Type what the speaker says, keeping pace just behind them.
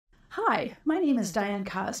Hi, my name is Diane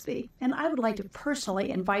Cosby, and I would like to personally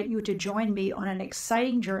invite you to join me on an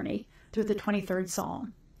exciting journey through the 23rd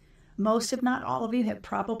Psalm. Most, if not all of you, have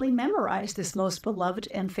probably memorized this most beloved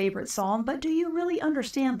and favorite psalm, but do you really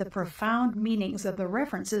understand the profound meanings of the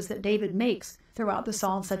references that David makes throughout the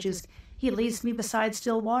psalm, such as, "He leads me beside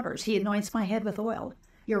still waters, He anoints my head with oil,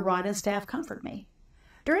 Your rod and staff comfort me"?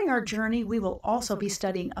 During our journey, we will also be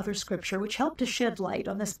studying other scripture which help to shed light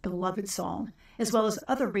on this beloved psalm, as well as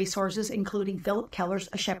other resources, including Philip Keller's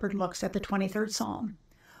A Shepherd Looks at the 23rd Psalm.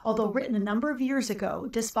 Although written a number of years ago,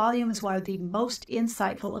 this volume is one of the most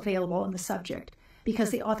insightful available on the subject,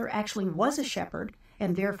 because the author actually was a shepherd,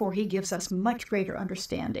 and therefore he gives us much greater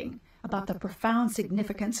understanding about the profound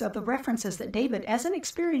significance of the references that David, as an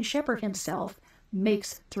experienced shepherd himself,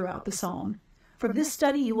 makes throughout the psalm. From this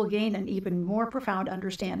study, you will gain an even more profound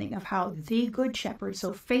understanding of how the Good Shepherd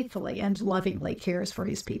so faithfully and lovingly cares for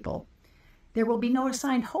his people. There will be no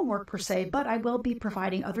assigned homework per se, but I will be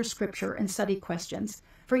providing other scripture and study questions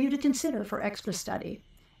for you to consider for extra study.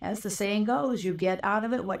 As the saying goes, you get out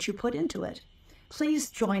of it what you put into it. Please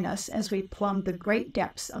join us as we plumb the great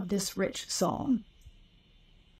depths of this rich psalm.